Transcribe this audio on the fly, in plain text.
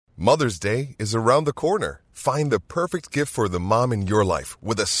Mother's Day is around the corner. Find the perfect gift for the mom in your life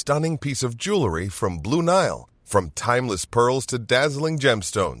with a stunning piece of jewelry from Blue Nile. From timeless pearls to dazzling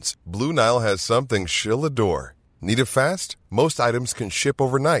gemstones, Blue Nile has something she'll adore. Need it fast? Most items can ship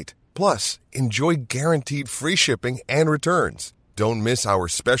overnight. Plus, enjoy guaranteed free shipping and returns. Don't miss our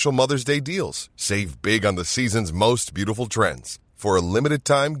special Mother's Day deals. Save big on the season's most beautiful trends. For a limited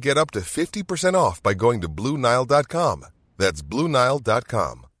time, get up to 50% off by going to BlueNile.com. That's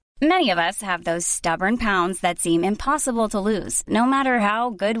BlueNile.com. Many of us have those stubborn pounds that seem impossible to lose, no matter how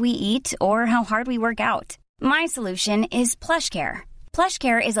good we eat or how hard we work out. My solution is PlushCare.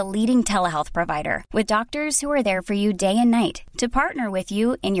 PlushCare is a leading telehealth provider with doctors who are there for you day and night to partner with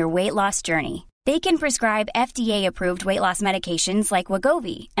you in your weight loss journey. They can prescribe FDA-approved weight loss medications like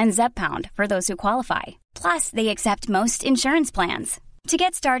Wegovy and Zepbound for those who qualify. Plus, they accept most insurance plans. To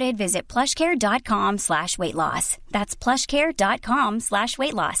get started, visit plushcare.com/weightloss. That's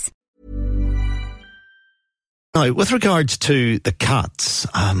plushcare.com/weightloss. Now, with regards to the cats,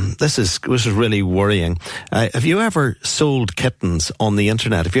 this is really worrying. Have you ever sold kittens on the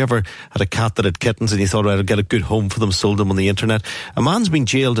internet? Have you ever had a cat that had kittens and you thought, I'd get a good home for them, sold them on the internet? A man's been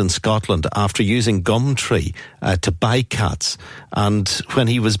jailed in Scotland after using Gumtree to buy cats. And when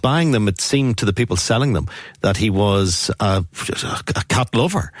he was buying them, it seemed to the people selling them that he was a cat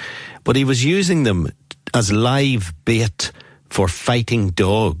lover. But he was using them as live bait for fighting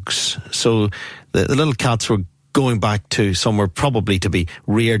dogs. So the little cats were going back to somewhere probably to be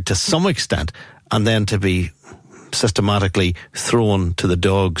reared to some extent and then to be systematically thrown to the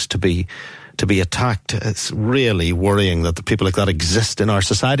dogs to be attacked. It's really worrying that the people like that exist in our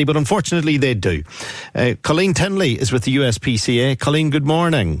society, but unfortunately they do. Colleen Tinley is with the USPCA. Colleen, good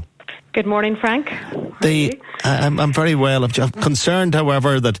morning. Good morning, Frank. I'm very well. I'm concerned,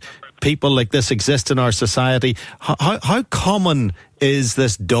 however, that people like this exist in our society. How common is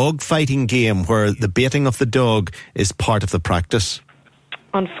this dog fighting game where the baiting of the dog is part of the practice?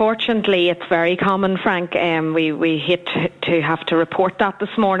 Unfortunately, it's very common, Frank. We hate to have to report that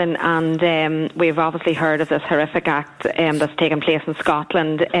this morning, and we've obviously heard of this horrific act that's taken place in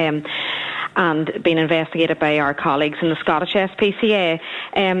Scotland and been investigated by our colleagues in the Scottish SPCA.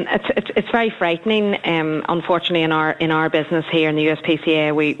 It's very frightening. Unfortunately, in our business here in the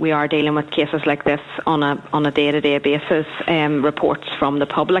USPCA, we are dealing with cases like this on a day-to-day basis. Reports from the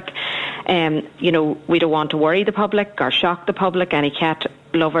public. We don't want to worry the public or shock the public. Any cat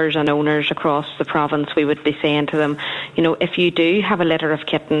lovers and owners across the province, we would be saying to them, if you do have a litter of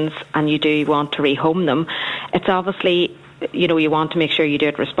kittens and you do want to rehome them, it's obviously, you want to make sure you do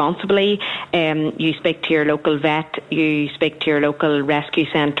it responsibly. You speak to your local vet, you speak to your local rescue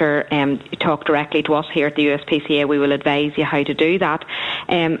centre, you talk directly to us here at the USPCA. We will advise you how to do that.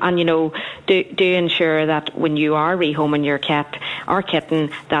 Do ensure that when you are rehoming your cat or kitten,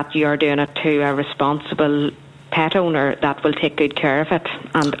 that you are doing it to a responsible pet owner that will take good care of it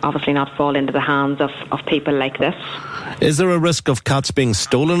and obviously not fall into the hands of people like this. Is there a risk of cats being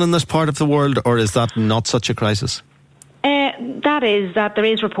stolen in this part of the world, or is that not such a crisis? There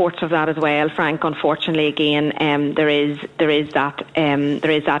is reports of that as well, Frank. Unfortunately, again, there is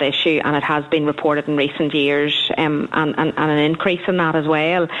that issue, and it has been reported in recent years, and an increase in that as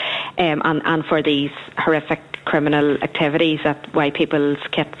well, and for these horrific criminal activities, that why people's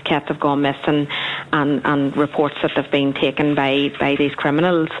cats have gone missing, and reports that have been taken by these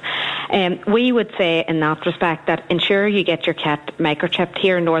criminals. We would say in that respect that ensure you get your cat microchipped.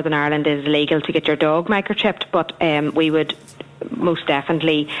 Here in Northern Ireland it is legal to get your dog microchipped, but we would most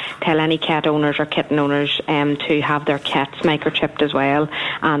definitely tell any cat owners or kitten owners to have their cats microchipped as well,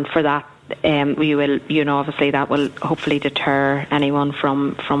 and for that we will, obviously that will hopefully deter anyone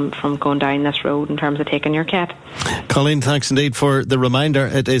from going down this road in terms of taking your cat. Colleen, thanks indeed for the reminder.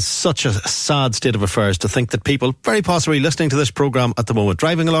 It is such a sad state of affairs to think that people, very possibly listening to this programme at the moment,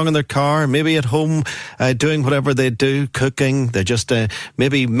 driving along in their car, maybe at home, doing whatever they do, cooking, they're just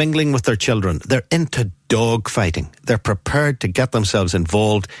maybe mingling with their children. They're into dog fighting. They're prepared to get themselves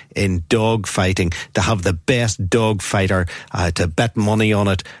involved in dog fighting, to have the best dog fighter, to bet money on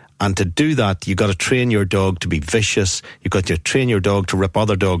it. And to do that, you've got to train your dog to be vicious. You've got to train your dog to rip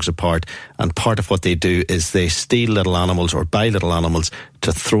other dogs apart. And part of what they do is they steal little animals or buy little animals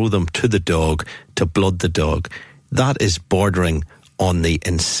to throw them to the dog, to blood the dog. That is bordering on the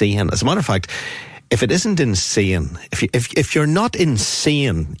insane. As a matter of fact, if it isn't insane, if you're not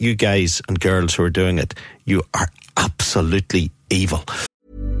insane, you guys and girls who are doing it, you are absolutely evil.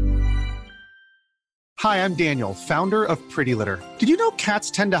 Hi, I'm Daniel, founder of Pretty Litter. Did you know cats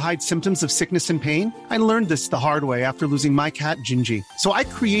tend to hide symptoms of sickness and pain? I learned this the hard way after losing my cat, Gingy. So I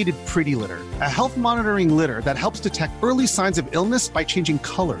created Pretty Litter, a health monitoring litter that helps detect early signs of illness by changing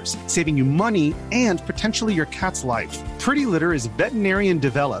colors, saving you money and potentially your cat's life. Pretty Litter is veterinarian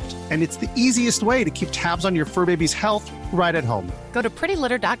developed, and it's the easiest way to keep tabs on your fur baby's health right at home. Go to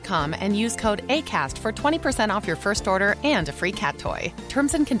prettylitter.com and use code ACAST for 20% off your first order and a free cat toy.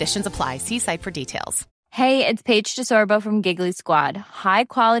 Terms and conditions apply. See site for details. Hey, it's Paige DeSorbo from Giggly Squad. High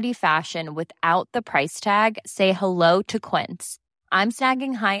quality fashion without the price tag. Say hello to Quince. I'm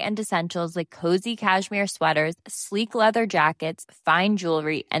snagging high-end essentials like cozy cashmere sweaters, sleek leather jackets, fine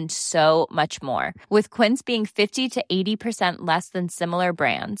jewelry, and so much more. With Quince being 50 to 80% less than similar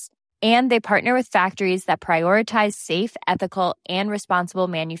brands. And they partner with factories that prioritize safe, ethical, and responsible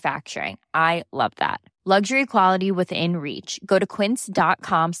manufacturing. I love that. Luxury quality within reach. Go to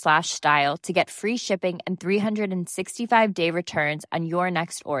quince.com/style to get free shipping and 365-day returns on your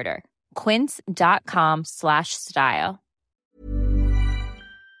next order. Quince.com/style.